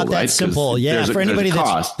that simple, right? It's not that simple. Yeah. For anybody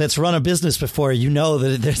that's run a business before,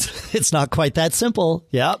 that it's not quite that simple.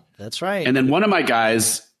 Yep. That's right. And then one of my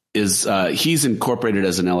guys is he's incorporated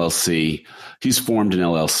as an LLC. He's formed an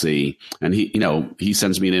LLC, and he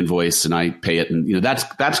sends me an invoice and I pay it, and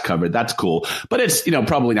that's covered. That's cool, but it's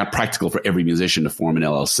probably not practical for every musician to form an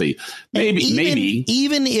LLC. Maybe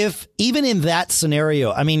even in that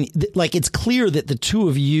scenario, I mean, like it's clear that the two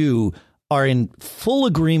of you are in full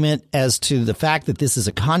agreement as to the fact that this is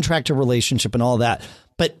a contractor relationship and all that,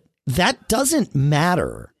 but that doesn't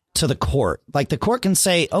matter to the court. Like the court can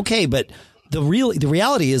say, okay, but the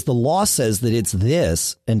reality is the law says that it's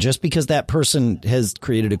this, and just because that person has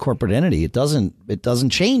created a corporate entity, it doesn't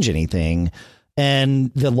change anything,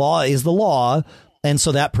 and the law is the law, and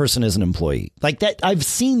so that person is an employee. Like that, I've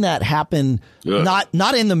seen that happen. Ugh.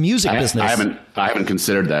 Not in the music business. I haven't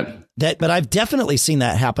considered that, but I've definitely seen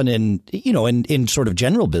that happen in sort of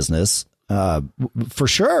general business, for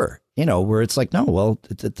sure. Where it's like, no, well,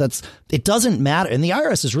 it doesn't matter. And the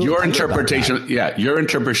IRS is really your interpretation. Yeah. Your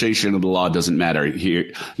interpretation of the law doesn't matter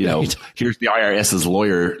here. Right. Here's the IRS's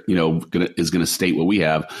lawyer, is going to state what we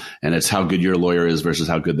have. And it's how good your lawyer is versus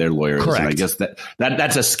how good their lawyer is. And I guess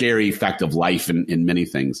that's a scary fact of life in many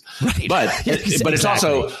things. Right. But it's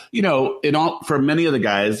also, for many of the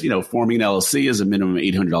guys, forming an LLC is a minimum of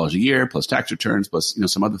 $800 a year plus tax returns, plus,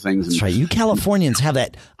 some other things. That's right. You Californians have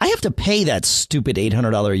that. I have to pay that stupid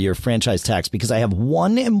 $800 a year franchise tax because I have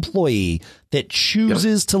one employee that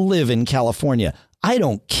chooses to live in California. I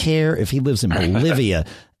don't care if he lives in Bolivia.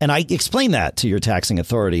 And I explained that to your taxing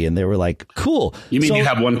authority, and they were like, cool. You mean you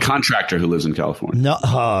have one contractor who lives in California?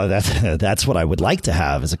 No, that's what I would like to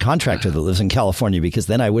have, is a contractor that lives in California, because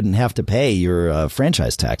then I wouldn't have to pay your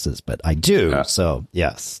franchise taxes. But I do. Yeah. So,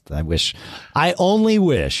 yes, I only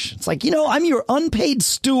wish. It's like, I'm your unpaid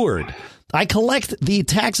steward. I collect the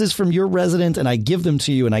taxes from your resident and I give them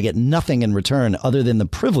to you, and I get nothing in return other than the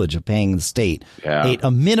privilege of paying the state a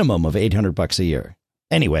minimum of $800 a year.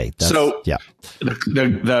 Anyway,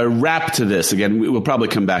 the wrap to this, again, we'll probably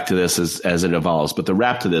come back to this as it evolves, but the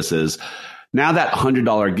wrap to this is now that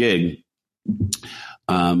 $100 gig,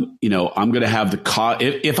 I'm going to have the cost.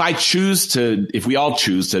 If we all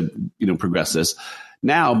choose to, progress this.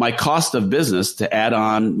 Now, my cost of business to add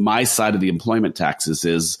on my side of the employment taxes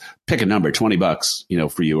is, pick a number,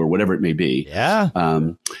 $20, for you, or whatever it may be. Yeah.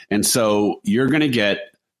 And so you're going to get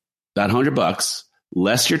that $100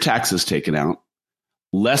 less your taxes taken out,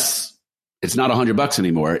 less. It's not $100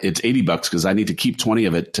 anymore. It's $80 because I need to keep 20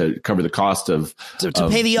 of it to cover the cost of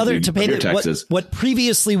pay the taxes. What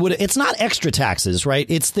previously would, it's not extra taxes, right?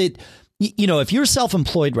 It's that, if you're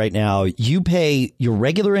self-employed right now, you pay your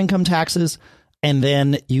regular income taxes, and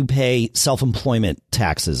then you pay self-employment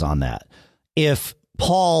taxes on that. If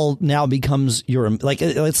Paul now becomes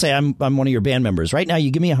let's say I'm one of your band members right now, you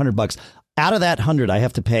give me $100. Out of that 100, I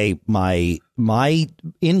have to pay my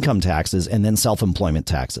income taxes and then self-employment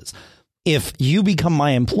taxes. If you become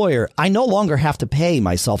my employer, I no longer have to pay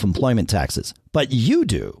my self-employment taxes, but you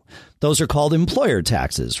do. Those are called employer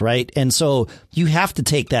taxes, right? And so you have to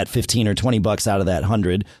take that $15 or $20 out of that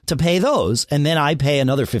 100 to pay those, and then I pay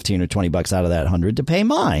another $15 or $20 out of that 100 to pay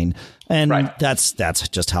mine, and that's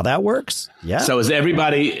just how that works. Yeah. So is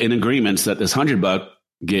everybody in agreement that this $100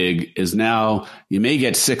 gig is now, you may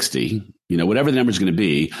get 60, whatever the number is going to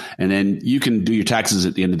be, and then you can do your taxes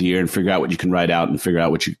at the end of the year and figure out what you can write out and figure out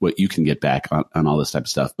what you can get back on all this type of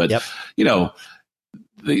stuff. But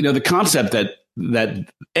the concept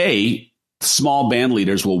that A, small band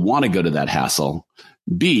leaders will want to go to that hassle.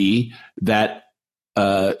 B, that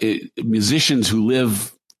musicians who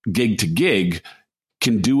live gig to gig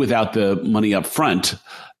can do without the money up front,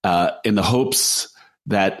 in the hopes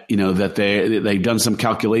that that they've done some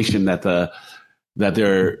calculation that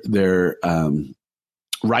their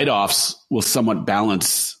write-offs will somewhat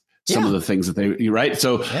balance some of the things that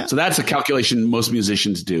So that's a calculation most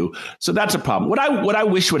musicians do. So that's a problem. What I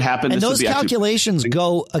wish would happen. And those calculations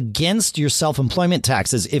go against your self-employment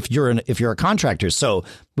taxes if you're a contractor. So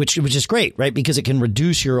which is great, right? Because it can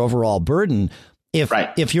reduce your overall burden.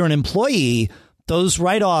 If you're an employee, those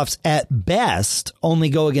write-offs at best only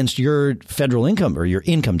go against your federal income or your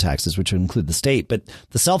income taxes, which would include the state. But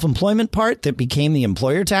the self-employment part that became the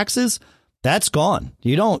employer taxes, that's gone.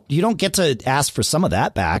 You don't get to ask for some of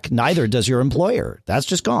that back. Neither does your employer. That's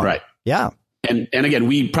just gone. Right. Yeah. And again,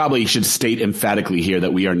 we probably should state emphatically here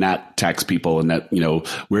that we are not tax people, and that,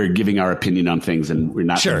 we're giving our opinion on things, and we're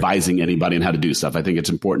not advising anybody on how to do stuff. I think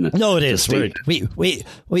it's important. No, it is.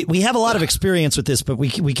 We have a lot of experience with this, but we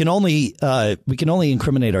can only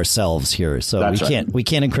incriminate ourselves here. So we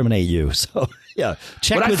can't incriminate you. So yeah.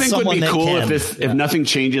 Check what with I think someone would be cool can. if nothing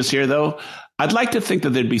changes here, though. I'd like to think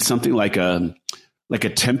that there'd be something like a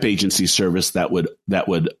temp agency service that would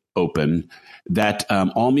open that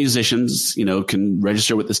all musicians, can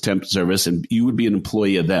register with this temp service, and you would be an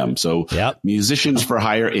employee of them. So Musicians for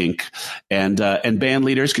Hire Inc. and band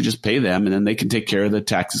leaders could just pay them, and then they can take care of the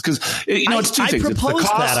taxes. Because it's two things. I proposed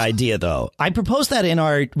that idea, though. I proposed that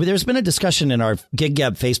there's been a discussion in our Gig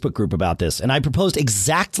Gab Facebook group about this, and I proposed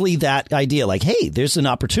exactly that idea. Like, hey, there's an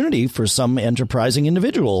opportunity for some enterprising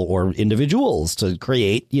individual or individuals to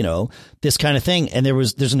create, this kind of thing. And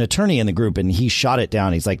there's an attorney in the group, and he shot it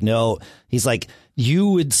down. He's like, no. He's like, you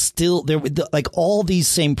would still all these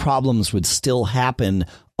same problems would still happen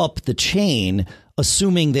up the chain,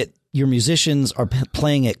 assuming that your musicians are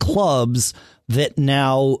playing at clubs that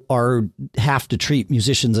now have to treat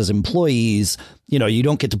musicians as employees. You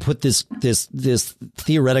don't get to put this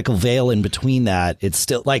theoretical veil in between that. It's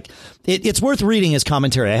still like it's worth reading his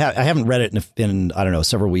commentary. I haven't read it in I don't know,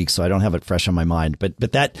 several weeks, so I don't have it fresh on my mind. But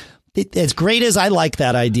that. As great as I like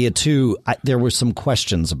that idea, too, there were some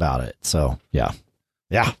questions about it. So, yeah.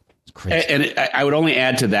 It's crazy. And I would only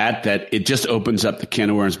add to that it just opens up the can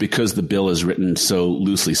of worms because the bill is written so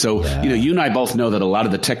loosely. So, you and I both know that a lot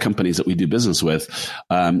of the tech companies that we do business with,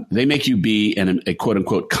 they make you be a quote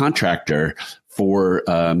unquote contractor for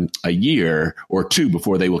a year or two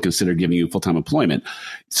before they will consider giving you full-time employment.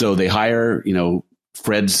 So they hire,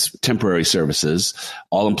 Fred's temporary services.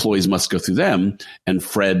 All employees must go through them, and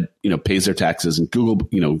Fred, pays their taxes, and Google,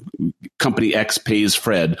 company X pays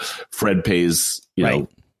Fred. Fred pays, right.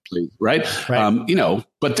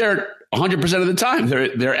 But they're 100% of the time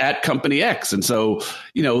they're at company X. And so,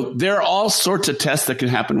 there are all sorts of tests that can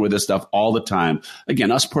happen with this stuff all the time.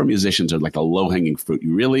 Again, us poor musicians are like a low hanging fruit.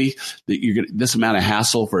 You're this amount of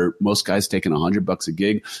hassle for most guys taking $100 a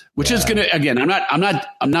gig, which is going to, again, I'm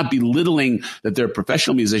not belittling that there are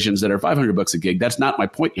professional musicians that are $500 a gig. That's not my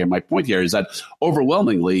point here. My point here is that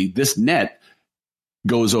overwhelmingly this net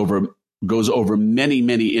goes over many,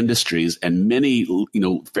 many industries and many,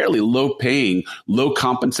 fairly low paying, low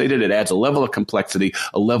compensated. It adds a level of complexity,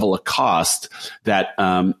 a level of cost that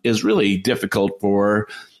is really difficult to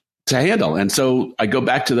handle. And so I go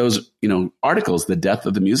back to those, articles, the death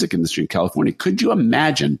of the music industry in California. Could you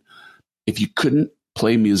imagine if you couldn't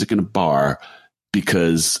play music in a bar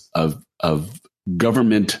because of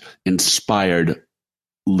government inspired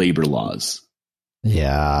labor laws?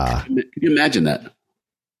 Yeah. Can you imagine that?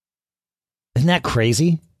 Isn't that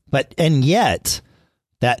crazy? And yet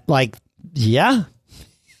that yeah.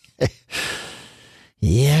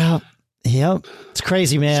 It's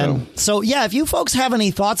crazy, man. So if you folks have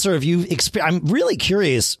any thoughts, or if you've I'm really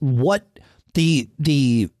curious what the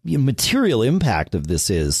material impact of this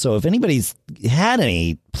is. So if anybody's had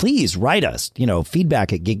any, please write us,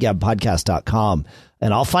 feedback at giggabpodcast.com.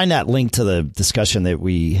 And I'll find that link to the discussion that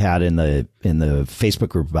we had in the Facebook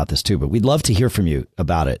group about this too. But we'd love to hear from you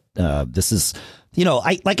about it. This is,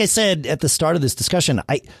 like I said at the start of this discussion,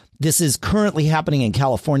 this is currently happening in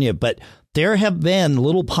California, but there have been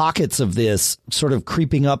little pockets of this sort of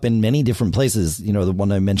creeping up in many different places. The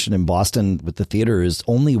one I mentioned in Boston with the theater is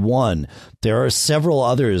only one. There are several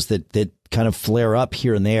others that kind of flare up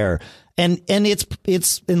here and there. And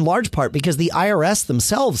it's in large part because the IRS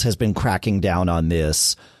themselves has been cracking down on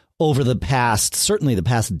this over certainly the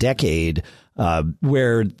past decade,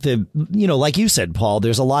 where like you said, Paul,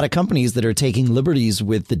 there's a lot of companies that are taking liberties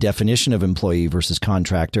with the definition of employee versus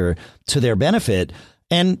contractor to their benefit.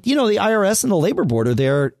 And, the IRS and the labor board are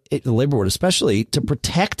there, the labor board especially, to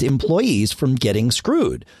protect employees from getting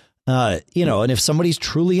screwed. And if somebody's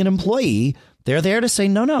truly an employee, they're there to say,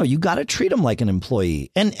 no, you got to treat them like an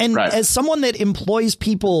employee. And right. As someone that employs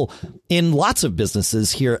people in lots of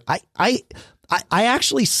businesses here, I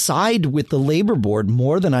actually side with the labor board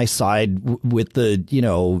more than I side with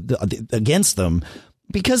against them,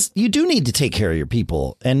 because you do need to take care of your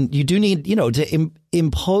people, and you do need, to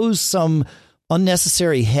impose some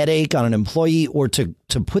unnecessary headache on an employee or to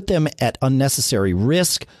put them at unnecessary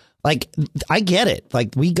risk. Like, I get it.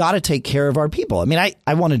 Like, we got to take care of our people. I mean,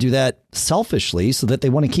 I want to do that selfishly so that they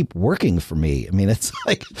want to keep working for me. I mean, it's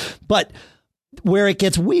like, but where it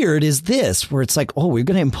gets weird is this, where it's like, oh, we're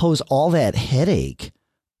going to impose all that headache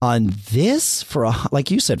on this like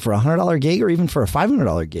you said, for $100 gig or even for a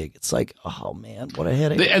 $500 gig. It's like, oh man, what a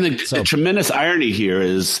headache. The tremendous irony here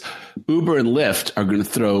is Uber and Lyft are going to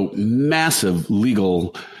throw massive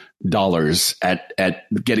legal dollars at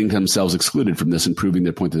getting themselves excluded from this and proving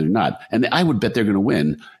their point that they're not. And I would bet they're going to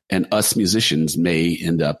win. And us musicians may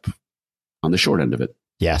end up on the short end of it.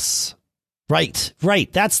 Yes. Right.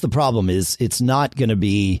 That's the problem. Is it's not going to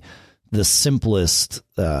be the simplest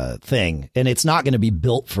thing, and it's not going to be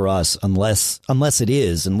built for us unless it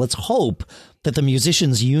is. And let's hope that the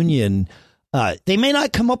musicians union They may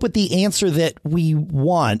not come up with the answer that we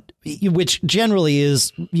want, which generally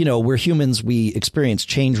is, we're humans. We experience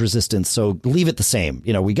change resistance. So leave it the same.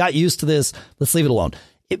 We got used to this. Let's leave it alone.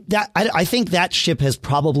 I think that ship has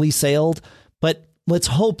probably sailed, but let's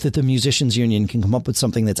hope that the Musicians Union can come up with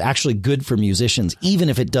something that's actually good for musicians, even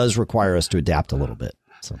if it does require us to adapt a little bit.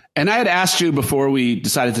 So. And I had asked you before we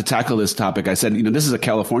decided to tackle this topic, I said, this is a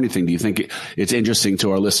California thing. Do you think it's interesting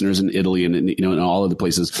to our listeners in Italy and, in all of the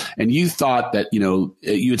places? And you thought that, you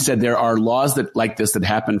had said there are laws that like this that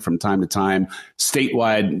happen from time to time,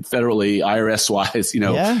 statewide, federally, IRS wise,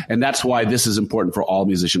 and that's why this is important for all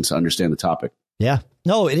musicians to understand the topic. Yeah,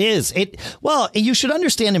 no, it is. Well, you should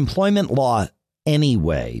understand employment law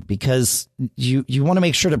anyway, because you want to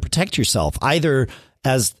make sure to protect yourself either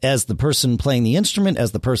as the person playing the instrument,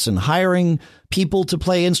 as the person hiring people to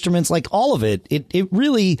play instruments, like all of it.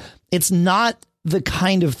 It's not the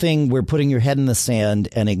kind of thing where putting your head in the sand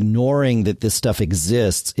and ignoring that this stuff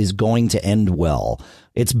exists is going to end well.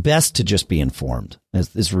 It's best to just be informed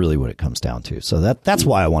is really what it comes down to. So that's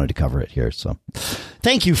why I wanted to cover it here. So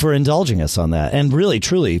thank you for indulging us on that. And really,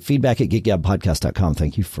 truly, feedback at geekgabpodcast.com.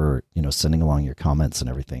 Thank you for, sending along your comments and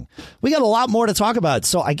everything. We got a lot more to talk about.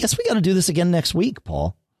 So I guess we got to do this again next week,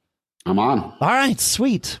 Paul. I'm on. All right,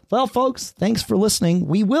 sweet. Well, folks, thanks for listening.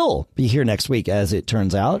 We will be here next week, as it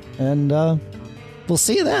turns out. And we'll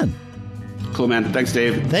see you then. Cool, man. Thanks,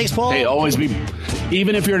 Dave. Thanks, Paul. Hey,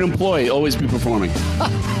 even if you're an employee, always be performing.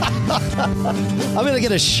 I'm going to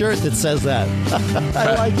get a shirt that says that.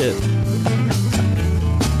 I like it.